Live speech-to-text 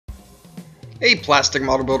Hey plastic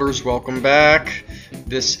model builders, welcome back.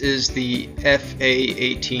 This is the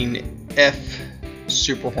A-18F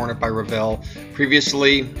Super Hornet by Revell.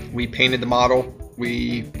 Previously we painted the model,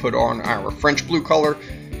 we put on our French blue color.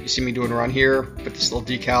 You see me doing around here, put this little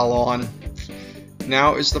decal on.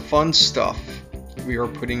 Now is the fun stuff. We are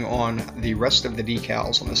putting on the rest of the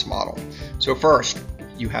decals on this model. So first,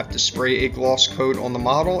 you have to spray a gloss coat on the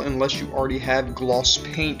model unless you already have gloss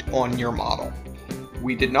paint on your model.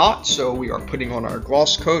 We did not, so we are putting on our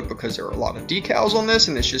gloss coat because there are a lot of decals on this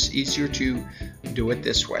and it's just easier to do it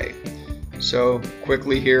this way. So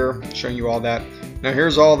quickly here, showing you all that. Now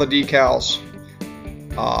here's all the decals.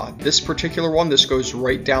 This particular one, this goes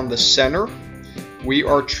right down the center. We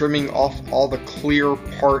are trimming off all the clear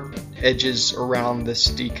part edges around this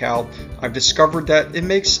decal. I've discovered that it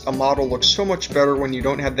makes a model look so much better when you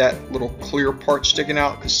don't have that little clear part sticking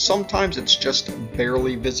out, because sometimes it's just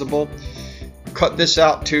barely visible. Cut this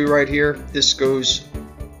out too right here. This goes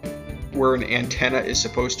where an antenna is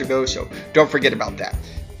supposed to go, so don't forget about that.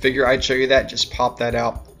 Figure I'd show you that, just pop that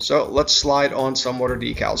out. So let's slide on some water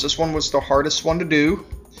decals. This one was the hardest one to do,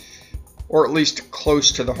 or at least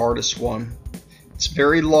close to the hardest one. It's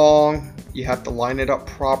very long, you have to line it up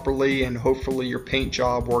properly, and hopefully your paint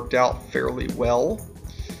job worked out fairly well.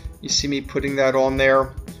 You see me putting that on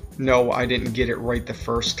there? No, I didn't get it right the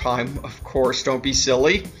first time, of course, don't be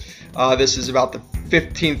silly. This is about the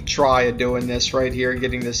 15th try of doing this right here,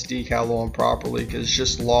 getting this decal on properly, because it's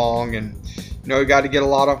just long, and you know, you got to get a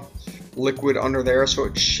lot of liquid under there so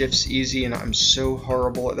it shifts easy, and I'm so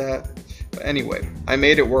horrible at that. But anyway, I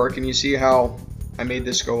made it work, and you see how I made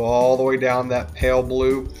this go all the way down that pale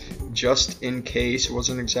blue just in case. I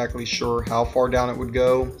wasn't exactly sure how far down it would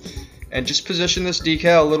go. And just position this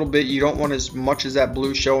decal a little bit. You don't want as much as that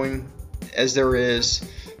blue showing as there is.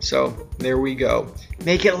 So there we go.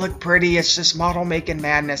 Make it look pretty. It's just model making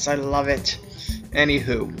madness. I love it.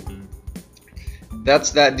 Anywho, that's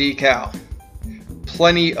that decal.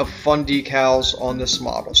 Plenty of fun decals on this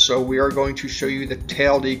model. So we are going to show you the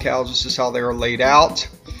tail decals. This is how they are laid out.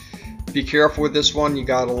 Be careful with this one. You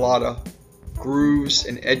got a lot of grooves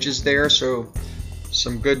and edges there, so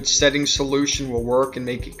some good setting solution will work and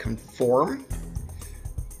make it conform.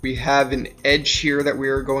 We have an edge here that we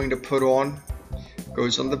are going to put on.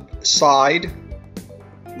 Goes on the side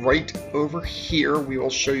right over here. We will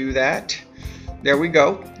show you that. There we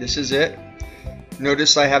go. This is it.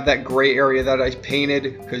 Notice I have that gray area that I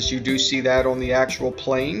painted because you do see that on the actual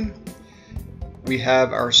plane. We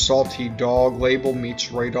have our Salty Dog label, meets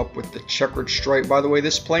right up with the checkered stripe. By the way,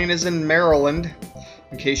 this plane is in Maryland.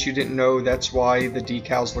 In case you didn't know, that's why the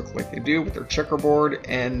decals look like they do, with their checkerboard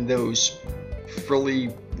and those frilly,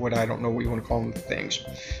 what I don't know what you want to call them, things.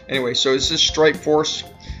 Anyway, so this is Stripe Force.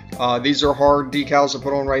 These are hard decals to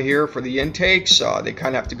put on right here for the intakes. They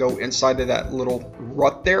kind of have to go inside of that little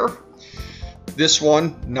rut there. This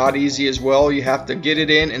one, not easy as well. You have to get it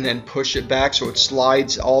in and then push it back so it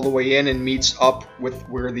slides all the way in and meets up with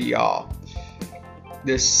where the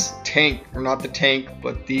this tank, or not the tank,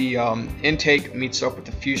 but the intake meets up with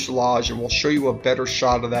the fuselage, and we'll show you a better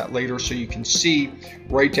shot of that later so you can see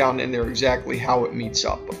right down in there exactly how it meets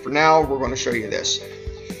up. But for now, we're going to show you this.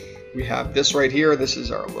 We have this right here. This is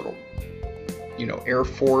our little, you know, Air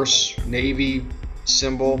Force, Navy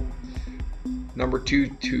symbol, number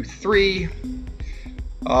 223.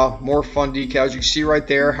 More fun decals. You see right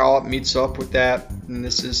there how it meets up with that, and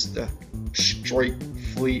this is the strike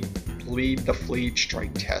fleet, lead the fleet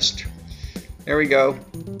strike test. There we go.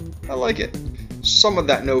 I like it. Some of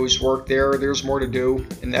that nose work there. There's more to do,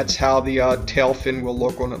 and that's how the tail fin will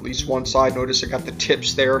look on at least one side. Notice I got the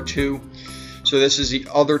tips there too. So this is the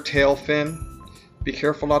other tail fin. Be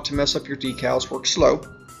careful not to mess up your decals. Work slow.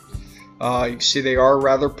 You can see they are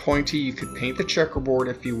rather pointy. You could paint the checkerboard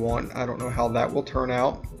if you want. I don't know how that will turn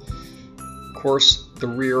out. Of course, the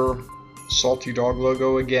rear Salty Dog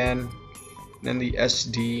logo again. Then the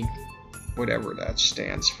SD, whatever that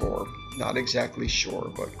stands for. Not exactly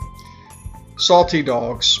sure, but Salty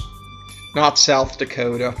Dogs, not South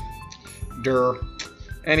Dakota.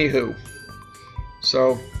 Anywho,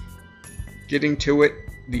 so getting to it,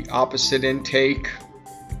 the opposite intake.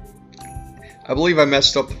 I believe I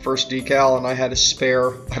messed up the first decal and I had a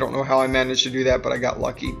spare. I don't know how I managed to do that, but I got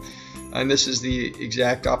lucky. And this is the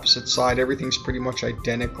exact opposite side. Everything's pretty much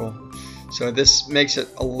identical. So this makes it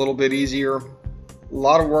a little bit easier. A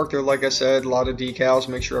lot of work there, like I said, a lot of decals.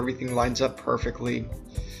 Make sure everything lines up perfectly.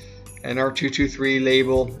 And our 223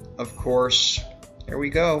 label, of course. There we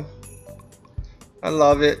go. I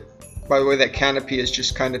love it. By the way, that canopy is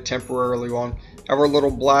just kind of temporarily on. Have our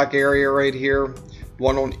little black area right here.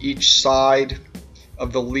 One on each side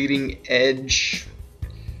of the leading edge.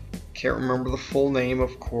 can't remember the full name,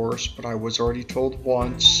 of course, but I was already told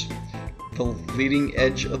once. The leading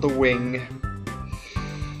edge of the wing.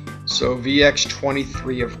 So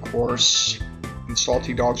VX23, of course, and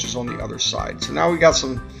Salty Dogs is on the other side. So now we got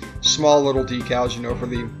some small little decals, you know, for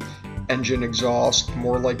the engine exhaust,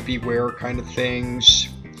 more like beware kind of things.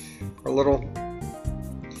 Our little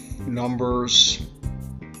numbers.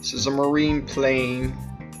 This is a marine plane.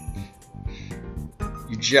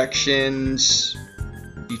 Ejections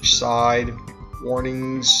each side,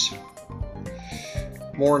 warnings,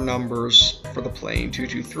 more numbers for the plane.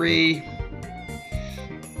 223.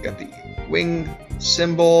 Got the wing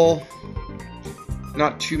symbol.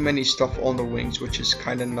 Not too many stuff on the wings, which is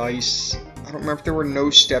kind of nice. I don't remember if there were no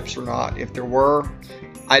steps or not. If there were,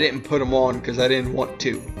 I didn't put them on because I didn't want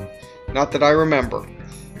to. Not that I remember.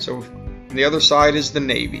 So on the other side is the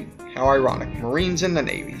Navy. How ironic. Marines in the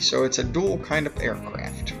Navy. So it's a dual kind of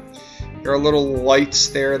aircraft. There are little lights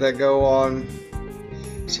there that go on.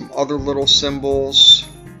 Some other little symbols.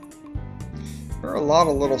 There are a lot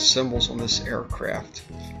of little symbols on this aircraft.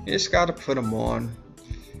 You just got to put them on.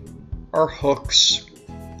 Our hooks.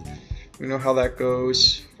 We know how that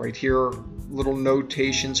goes. Right here, little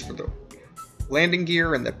notations for the landing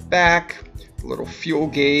gear in the back. A little fuel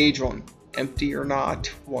gauge on empty or not.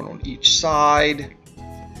 One on each side.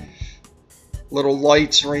 Little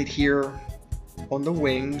lights right here on the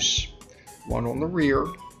wings. One on the rear.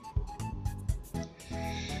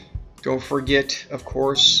 Don't forget, of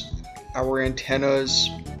course, our antennas.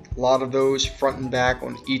 A lot of those front and back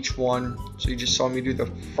on each one. So you just saw me do the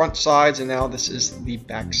front sides, and now this is the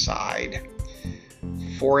back side.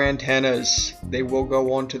 4 antennas. They will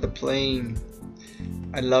go onto the plane.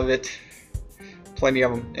 I love it. Plenty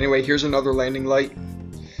of them. Anyway, here's another landing light.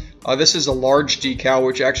 This is a large decal,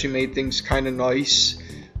 which actually made things kind of nice.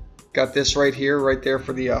 Got this right here, right there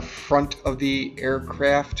for the front of the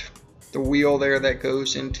aircraft. The wheel there that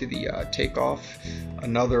goes into the takeoff.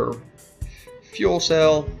 Another fuel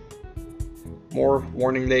cell. More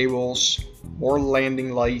warning labels. More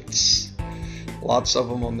landing lights. Lots of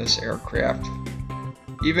them on this aircraft.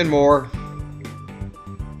 Even more.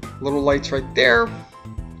 Little lights right there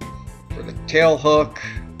for the tail hook.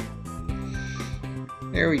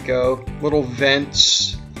 There we go. Little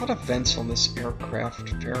vents. A lot of vents on this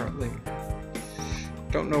aircraft, apparently.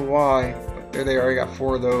 Don't know why, but there they are. I got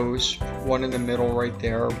 4 of those. One in the middle right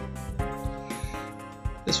there.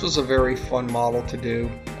 This was a very fun model to do.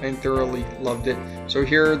 I thoroughly loved it. So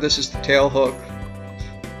here, this is the tail hook.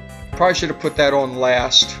 Probably should have put that on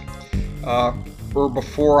last, or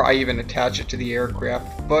before I even attach it to the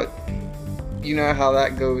aircraft. But you know how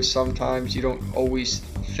that goes sometimes. You don't always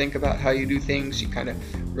think about how you do things. You kind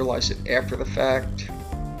of realize it after the fact.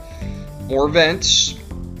 More vents.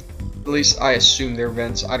 At least I assume they're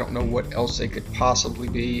vents. I don't know what else they could possibly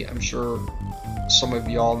be. I'm sure some of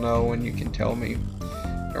y'all know and you can tell me.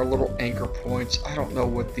 There are little anchor points. I don't know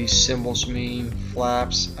what these symbols mean.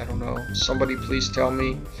 Flaps. I don't know. Somebody please tell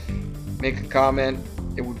me. Make a comment.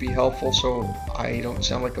 It would be helpful so I don't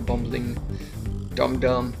sound like a bumbling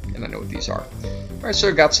dum-dum, and I know what these are. Alright, so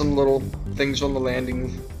I got some little things on the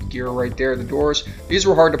landing gear right there. The doors. These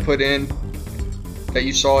were hard to put in that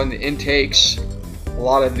you saw in the intakes. A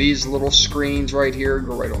lot of these little screens right here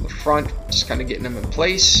go right on the front. Just kind of getting them in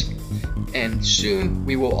place. And soon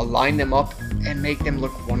we will align them up and make them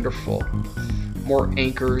look wonderful. More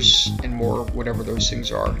anchors and more whatever those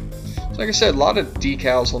things are. So like I said, a lot of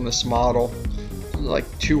decals on this model. Like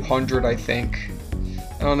 200, I think.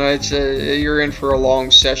 I don't know, it's you're in for a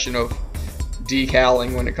long session of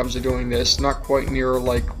decaling when it comes to doing this. Not quite near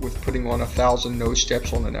like with putting on 1,000 nose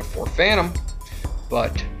steps on an F4 Phantom,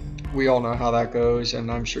 but we all know how that goes,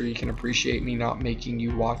 and I'm sure you can appreciate me not making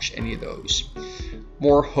you watch any of those.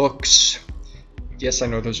 More hooks. Yes, I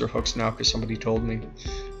know those are hooks now because somebody told me.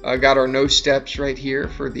 I got our nose steps right here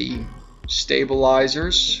for the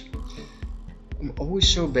stabilizers. I'm always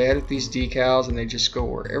so bad at these decals, and they just go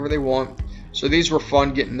wherever they want. So these were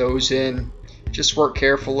fun getting those in. Just work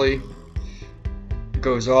carefully. It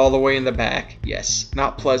goes all the way in the back. Yes,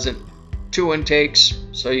 not pleasant. 2 intakes,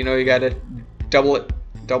 so you know you gotta double it,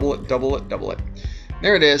 double it, double it, double it.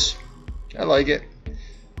 There it is. I like it.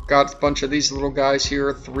 Got a bunch of these little guys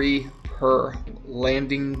here, 3 per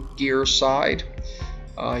landing gear side.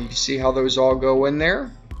 You can see how those all go in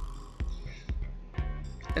there.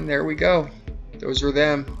 And there we go. Those are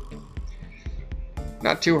them.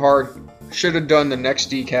 Not too hard. Should have done the next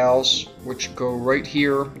decals, which go right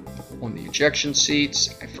here on the ejection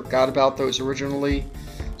seats. I forgot about those originally,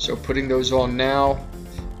 so putting those on now.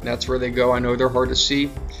 That's where they go. I know they're hard to see.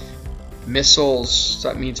 Missiles.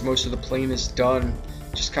 That means most of the plane is done.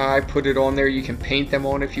 Just kind of put it on there. You can paint them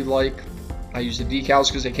on if you like. I use the decals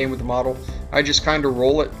because they came with the model. I just kind of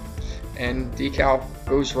roll it and decal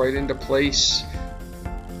goes right into place.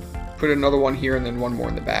 Put another one here and then one more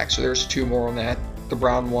in the back. So there's 2 more on that, the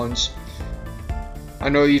brown ones. I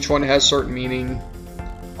know each one has certain meaning.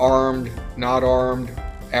 Armed, not armed,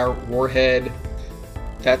 warhead,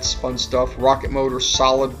 that's fun stuff. Rocket motor,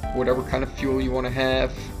 solid, whatever kind of fuel you want to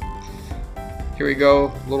have. Here we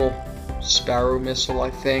go, little Sparrow missile, I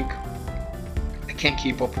think. I can't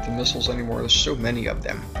keep up with the missiles anymore, there's so many of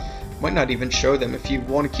them. Might not even show them. If you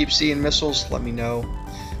want to keep seeing missiles, let me know.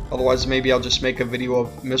 Otherwise, maybe I'll just make a video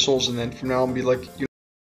of missiles and then from now on be like, you know,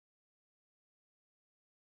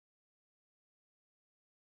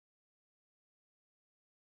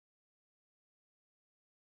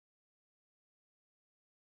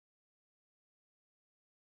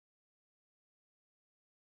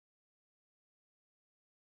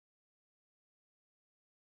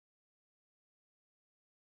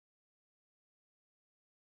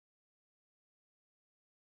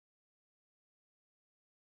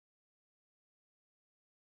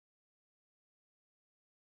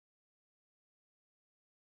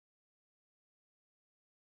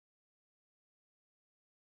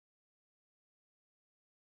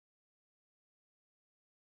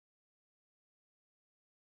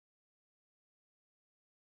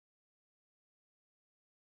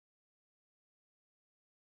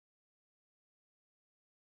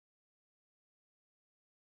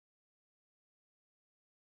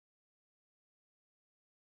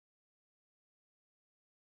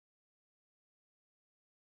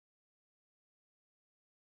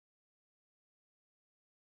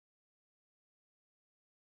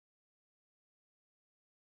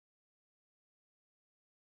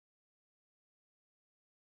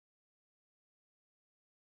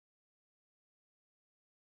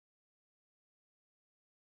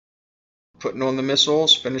 putting on the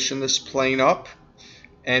missiles, finishing this plane up,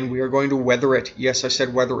 and we are going to weather it. Yes, I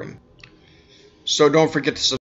said weathering. So don't forget to subscribe.